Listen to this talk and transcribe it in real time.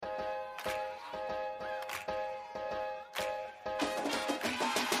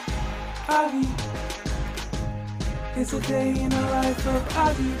Augie. It's a day in the life of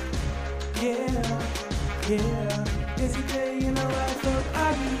Augie. Yeah. It's a day in the life of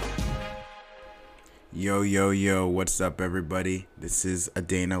Augie. Yo, what's up, everybody? This is A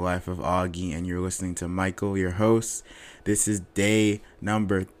Day in the Life of Augie, and you're listening to Michael, your host. This is day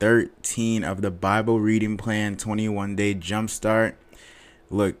number 13 of the Bible Reading Plan 21-Day Jumpstart.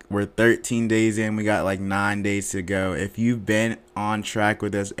 Look, we're 13 days in. We got like 9 days to go. If you've been on track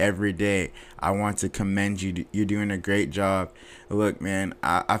with us every day, I want to commend you. You're doing a great job. Look, man,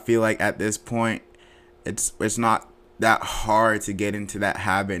 I feel like at this point, it's not that hard to get into that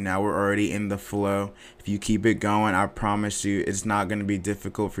habit. Now we're already in the flow. If you keep it going, I promise you, it's not going to be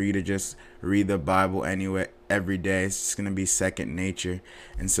difficult for you to just read the Bible anyway every day. It's just going to be second nature.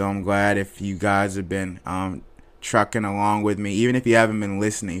 And so I'm glad if you guys have been trucking along with me, even if you haven't been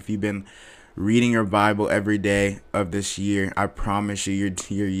listening. If you've been reading your Bible every day of this year, I promise you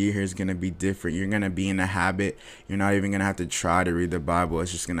your year is going to be different. You're going to be in a habit. You're not even going to have to try to read the Bible.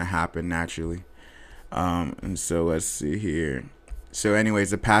 It's just going to happen naturally. And so let's see here. So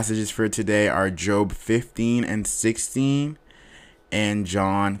anyways, the passages for today are Job 15 and 16 and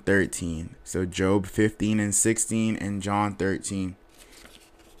John 13. So Job 15 and 16 and John 13.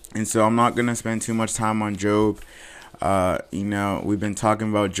 And so I'm not going to spend too much time on Job. We've been talking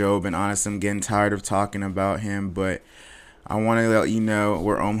about Job, and honestly, I'm getting tired of talking about him, but I want to let you know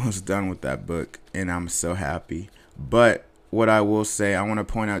we're almost done with that book, and I'm so happy. But what I will say, I want to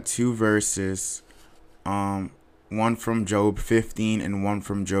point out two verses, one from Job 15 and one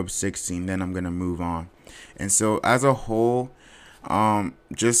from Job 16, then I'm going to move on. And so as a whole,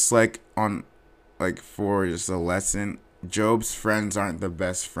 just for just a lesson, Job's friends aren't the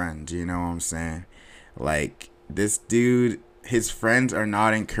best friends, you know what I'm saying? Like, this dude, his friends are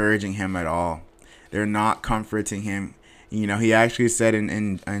not encouraging him at all. They're not comforting him. You know, he actually said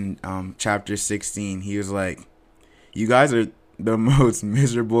in chapter 16, he was like, you guys are the most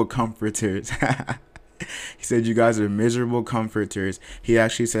miserable comforters. He said, you guys are miserable comforters. He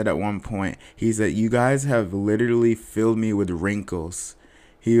actually said at one point, he said, you guys have literally filled me with wrinkles.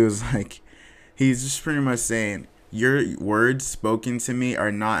 He was like, he's just pretty much saying, your words spoken to me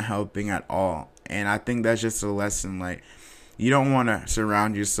are not helping at all. And I think that's just a lesson. Like, you don't want to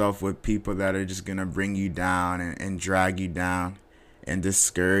surround yourself with people that are just going to bring you down and drag you down and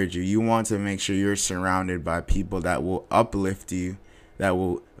discourage you. You want to make sure you're surrounded by people that will uplift you, that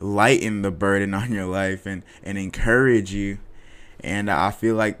will lighten the burden on your life and encourage you. And I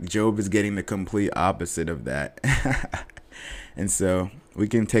feel like Job is getting the complete opposite of that. And so we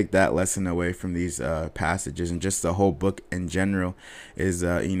can take that lesson away from these passages, and just the whole book in general is,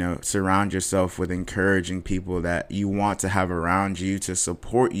 surround yourself with encouraging people that you want to have around you to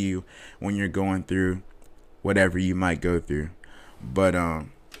support you when you're going through whatever you might go through. But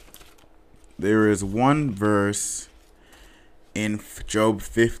there is one verse in Job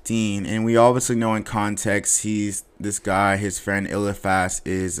 15, and we obviously know in context, this guy, his friend Eliphaz,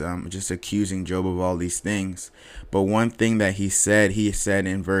 is just accusing Job of all these things. But one thing that he said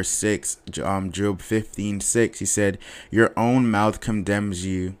in verse 6, Job 15:6, he said, your own mouth condemns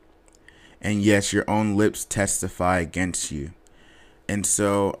you, and yes, your own lips testify against you. And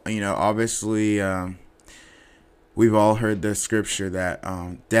so, obviously, we've all heard the scripture that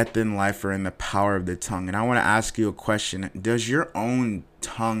death and life are in the power of the tongue. And I want to ask you a question. Does your own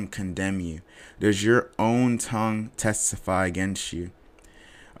tongue condemn you? Does your own tongue testify against you?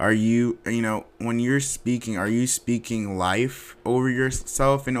 Are you, when you're speaking, are you speaking life over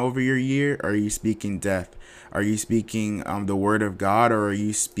yourself and over your year? Or are you speaking death? Are you speaking the word of God? Or are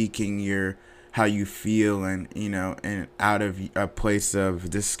you speaking how you feel and out of a place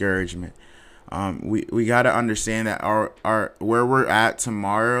of discouragement? We got to understand that our where we're at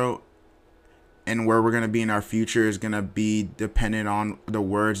tomorrow and where we're going to be in our future is going to be dependent on the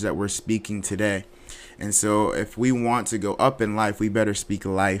words that we're speaking today. And so if we want to go up in life, we better speak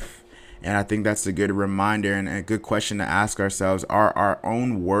life. And I think that's a good reminder and a good question to ask ourselves. Are our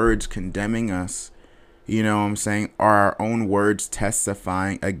own words condemning us? You know what I'm saying? Are our own words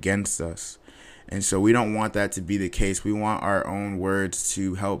testifying against us? And so we don't want that to be the case. We want our own words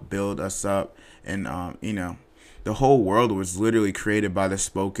to help build us up. And, the whole world was literally created by the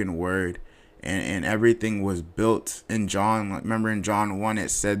spoken word. And everything was built in John. Remember in John 1, it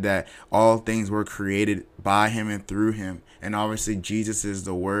said that all things were created by him and through him. And obviously Jesus is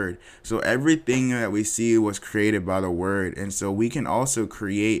the word. So everything that we see was created by the word. And so we can also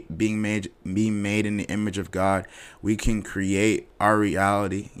create, being made in the image of God. We can create our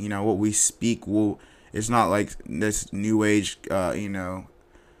reality. What we speak it's not like this new age,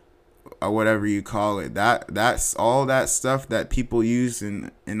 whatever you call it. That's all that stuff that people use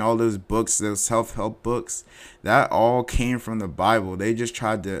in all those books, those self-help books. That all came from the Bible. They just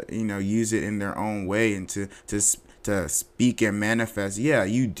tried to use it in their own way and to speak and manifest. Yeah,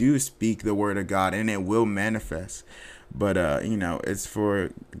 you do speak the word of God and it will manifest, but it's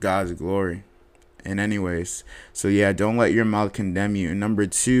for God's glory. And anyways, so yeah, don't let your mouth condemn you. And number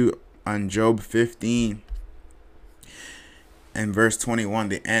 2, on Job 15 and verse 21,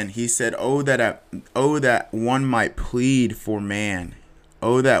 the end, he said, oh that one might plead for man,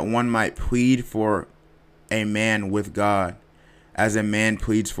 oh that one might plead for a man with God, as a man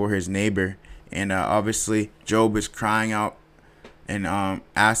pleads for his neighbor. And obviously Job is crying out and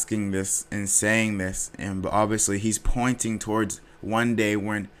asking this and saying this, and obviously he's pointing towards one day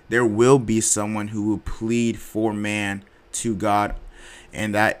when there will be someone who will plead for man to God,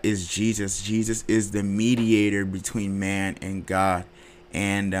 and that is Jesus. Jesus is the mediator between man and God.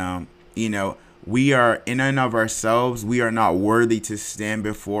 And we are in and of ourselves, we are not worthy to stand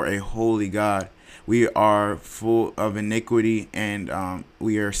before a holy God. We are full of iniquity, and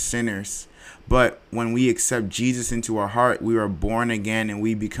we are sinners. But when we accept Jesus into our heart, we are born again and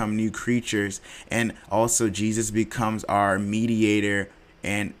we become new creatures. And also Jesus becomes our mediator,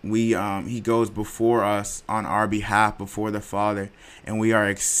 and he goes before us on our behalf before the Father, and we are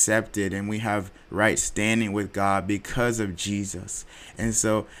accepted and we have right standing with God because of Jesus. And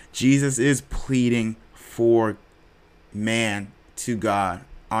so Jesus is pleading for man to God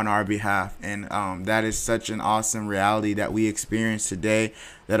on our behalf, and that is such an awesome reality that we experience today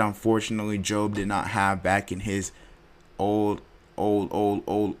that unfortunately Job did not have back in his old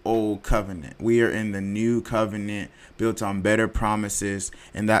covenant. We are in the new covenant built on better promises,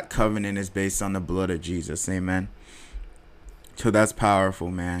 and that covenant is based on the blood of Jesus. Amen. So that's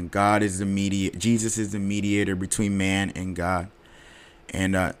powerful, man. Jesus is the mediator between man and God.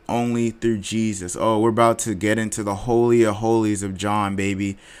 And only through Jesus. Oh, we're about to get into the Holy of Holies of John,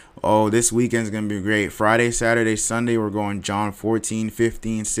 baby. Oh, this weekend's going to be great. Friday, Saturday, Sunday, we're going John 14,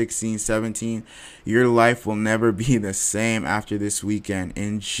 15, 16, 17. Your life will never be the same after this weekend,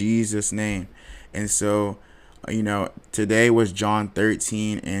 in Jesus' name. And so, today was John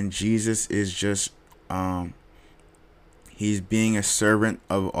 13, and Jesus is just, he's being a servant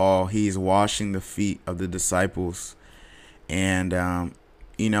of all. He's washing the feet of the disciples. And,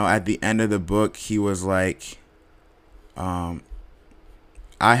 at the end of the book, he was like, I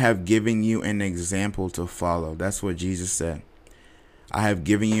have given you an example to follow. That's what Jesus said. I have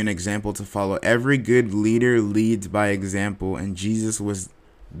given you an example to follow. Every good leader leads by example, and Jesus was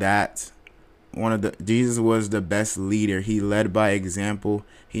Jesus was the best leader. He led by example.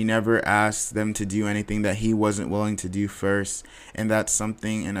 He never asked them to do anything that he wasn't willing to do first. And that's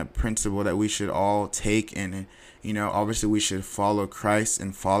something and a principle that we should all take. And obviously we should follow Christ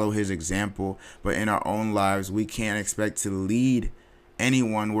and follow his example. But in our own lives, we can't expect to lead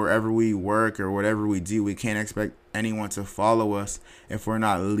anyone wherever we work or whatever we do. We can't expect anyone to follow us if we're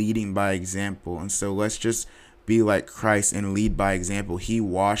not leading by example. And so let's just be like Christ and lead by example. He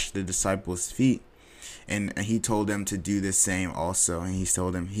washed the disciples' feet, and he told them to do the same also. And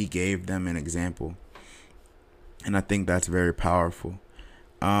he gave them an example. And I think that's very powerful.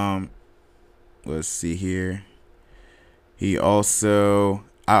 Let's see here. I also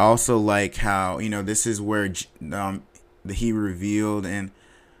like how, this is where he revealed and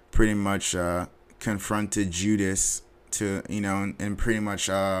pretty much confronted Judas to, and pretty much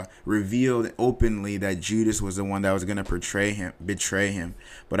revealed openly that Judas was the one that was going to betray him.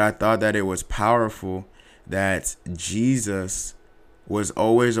 But I thought that it was powerful that Jesus was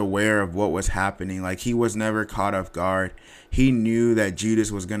always aware of what was happening. Like, he was never caught off guard. He knew that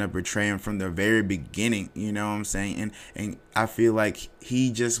Judas was going to betray him from the very beginning. You know what I'm saying? And I feel like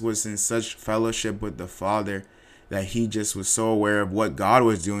he just was in such fellowship with the Father that he just was so aware of what God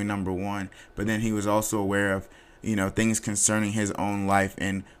was doing, number one. But then he was also aware of, things concerning his own life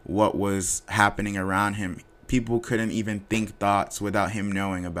and what was happening around him. People couldn't even think thoughts without him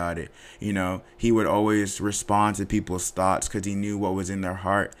knowing about it. He would always respond to people's thoughts because he knew what was in their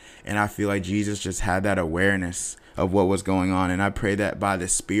heart. And I feel like Jesus just had that awareness of what was going on. And I pray that by the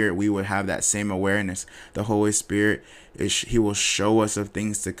Spirit, we would have that same awareness. The Holy Spirit, he will show us of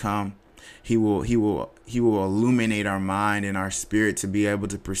things to come. He will illuminate our mind and our spirit to be able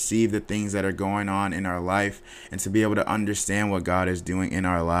to perceive the things that are going on in our life and to be able to understand what God is doing in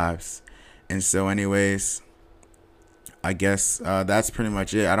our lives. And so anyways, I guess that's pretty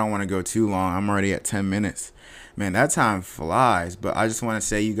much it. I don't want to go too long. I'm already at 10 minutes. Man, that time flies. But I just want to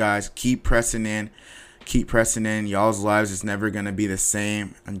say, you guys, keep pressing in. Keep pressing in. Y'all's lives is never going to be the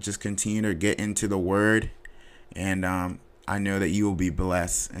same. And just continue to get into the Word. And I know that you will be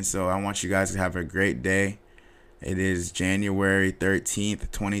blessed. And so I want you guys to have a great day. It is January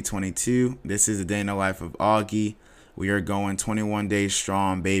 13th, 2022. This is a day in the life of Augie. We are going 21 days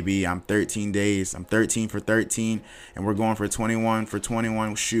strong, baby. I'm 13 days. I'm 13 for 13, and we're going for 21 for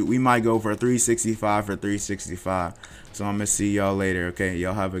 21. Shoot, we might go for 365 for 365. So I'm going to see y'all later, okay?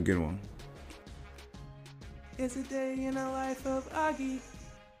 Y'all have a good one. It's a day in the life of Augie.